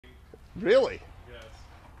Really? Yes.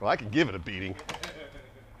 Well, I could give it a beating.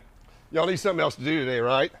 Y'all need something else to do today,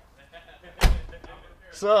 right?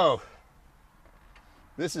 So,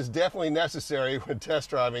 this is definitely necessary when test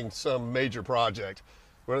driving some major project.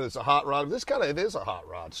 Whether it's a hot rod, this kind of, it is a hot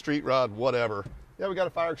rod, street rod, whatever. Yeah, we got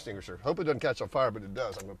a fire extinguisher. Hope it doesn't catch on fire, but it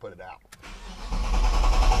does. I'm gonna put it out.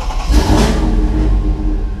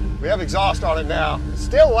 We have exhaust on it now. It's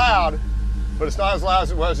still loud, but it's not as loud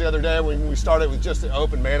as it was the other day when we started with just the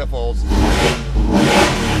open manifolds.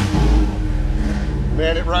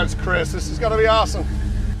 Man, it runs crisp. This is gonna be awesome.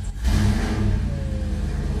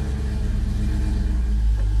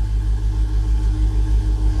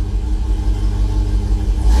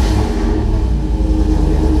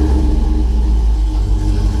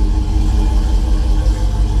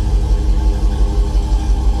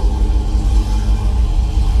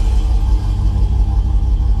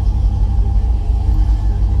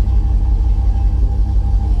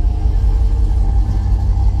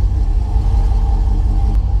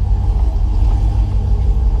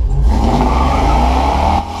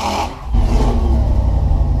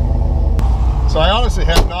 So I honestly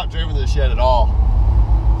have not driven this yet at all.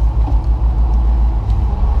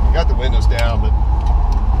 Got the windows down, but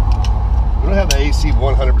we don't have the AC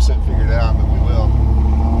 100% figured out, but we will.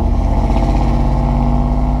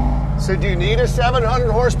 So do you need a 700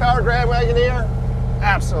 horsepower Grand Wagoneer?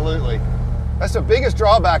 Absolutely. That's the biggest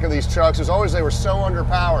drawback of these trucks, is always they were so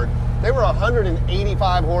underpowered. They were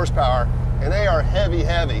 185 horsepower, and they are heavy,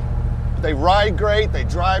 heavy. They ride great, they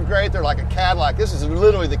drive great, they're like a Cadillac. This is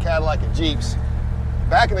literally the Cadillac of Jeeps.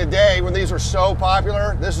 Back in the day when these were so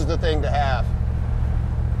popular, this is the thing to have.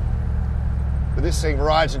 But this thing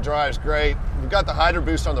rides and drives great. We've got the hydro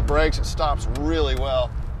boost on the brakes, it stops really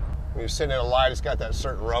well. When you're sitting at a light, it's got that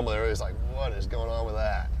certain rumble there. It's like, what is going on with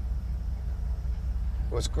that?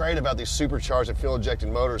 What's great about these supercharged and fuel-injected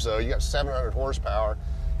motors, though, you got 700 horsepower.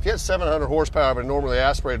 If you had 700 horsepower, but normally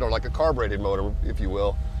aspirated, or like a carbureted motor, if you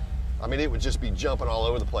will, I mean, it would just be jumping all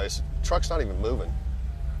over the place. The truck's not even moving.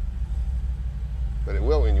 But it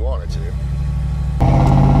will when you want it to.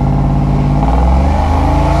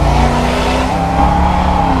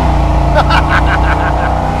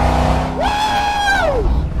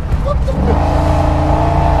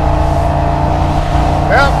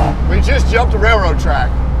 Well, we just jumped a railroad track.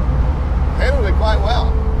 Handled it quite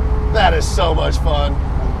well. That is so much fun.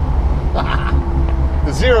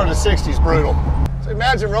 The 0 to 60 is brutal. So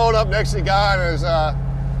imagine rolling up next to the guy in his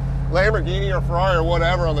Lamborghini or Ferrari or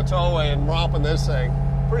whatever on the tollway and romping this thing.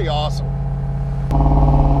 Pretty awesome.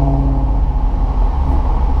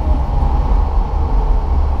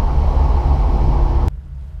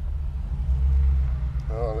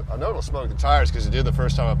 I know it'll smoke the tires because it did the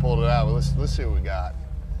first time I pulled it out, but let's see what we got.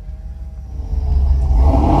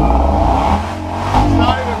 It's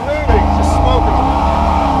not even moving, it's just smoking them.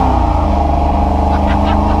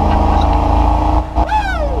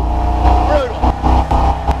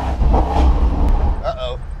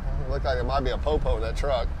 There might be a popo in that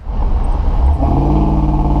truck.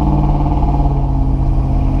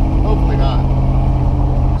 Hopefully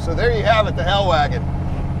not. So there you have it, the Hellwagon.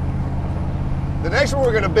 The next one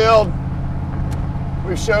we're going to build,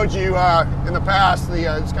 we've showed you in the past,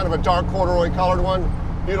 it's kind of a dark corduroy colored one.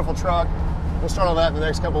 Beautiful truck. We'll start on that in the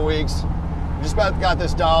next couple weeks. We just about got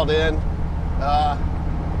this dialed in. I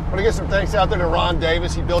want to get some thanks out there to Ron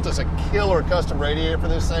Davis. He built us a killer custom radiator for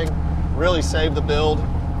this thing. Really saved the build.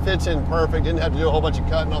 Fits in perfect, didn't have to do a whole bunch of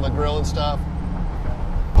cutting on the grill and stuff.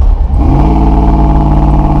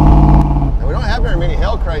 And we don't have very many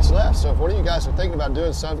Hell crates left, so if one of you guys are thinking about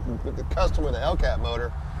doing something custom with a Hellcat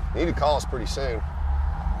motor, you need to call us pretty soon.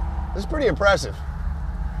 This is pretty impressive.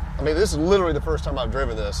 I mean, this is literally the first time I've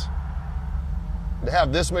driven this. To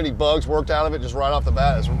have this many bugs worked out of it just right off the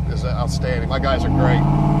bat is outstanding. My guys are great.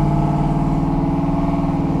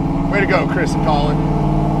 Way to go, Chris and Colin.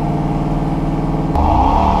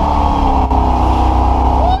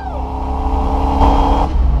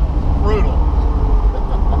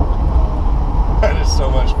 So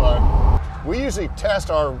much fun. We usually test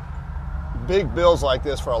our big builds like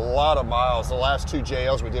this for a lot of miles. The last 2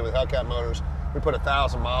 JLs we did with Hellcat motors, we put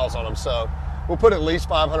 1,000 miles on them. So we'll put at least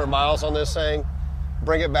 500 miles on this thing,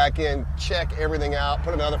 bring it back in, check everything out,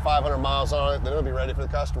 put another 500 miles on it, then it'll be ready for the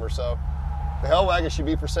customer. So the Hellwagon should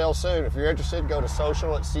be for sale soon. If you're interested, go to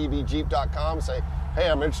social@cbjeep.com and say, hey,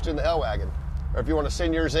 I'm interested in the Hellwagon. Or if you want to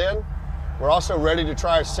send yours in, we're also ready to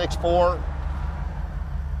try a 6.4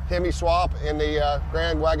 Hemi swap in the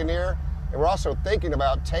Grand Wagoneer, and we're also thinking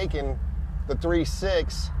about taking the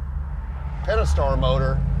 3.6 Pentastar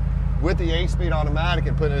motor with the 8-speed automatic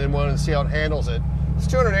and putting it in one and see how it handles it. It's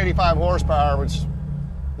 285 horsepower, which,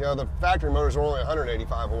 You know, the factory motors are only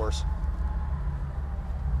 185 horse.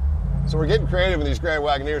 So we're getting creative with these Grand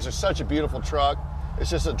Wagoneers. They're such a beautiful truck. It's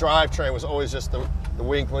just a drivetrain was always just the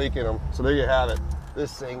wink leak in them. So there you have it.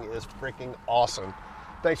 This thing is freaking awesome.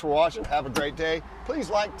 Thanks for watching. Have a great day. Please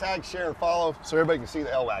like, tag, share, and follow so everybody can see the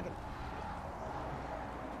Hellwagon.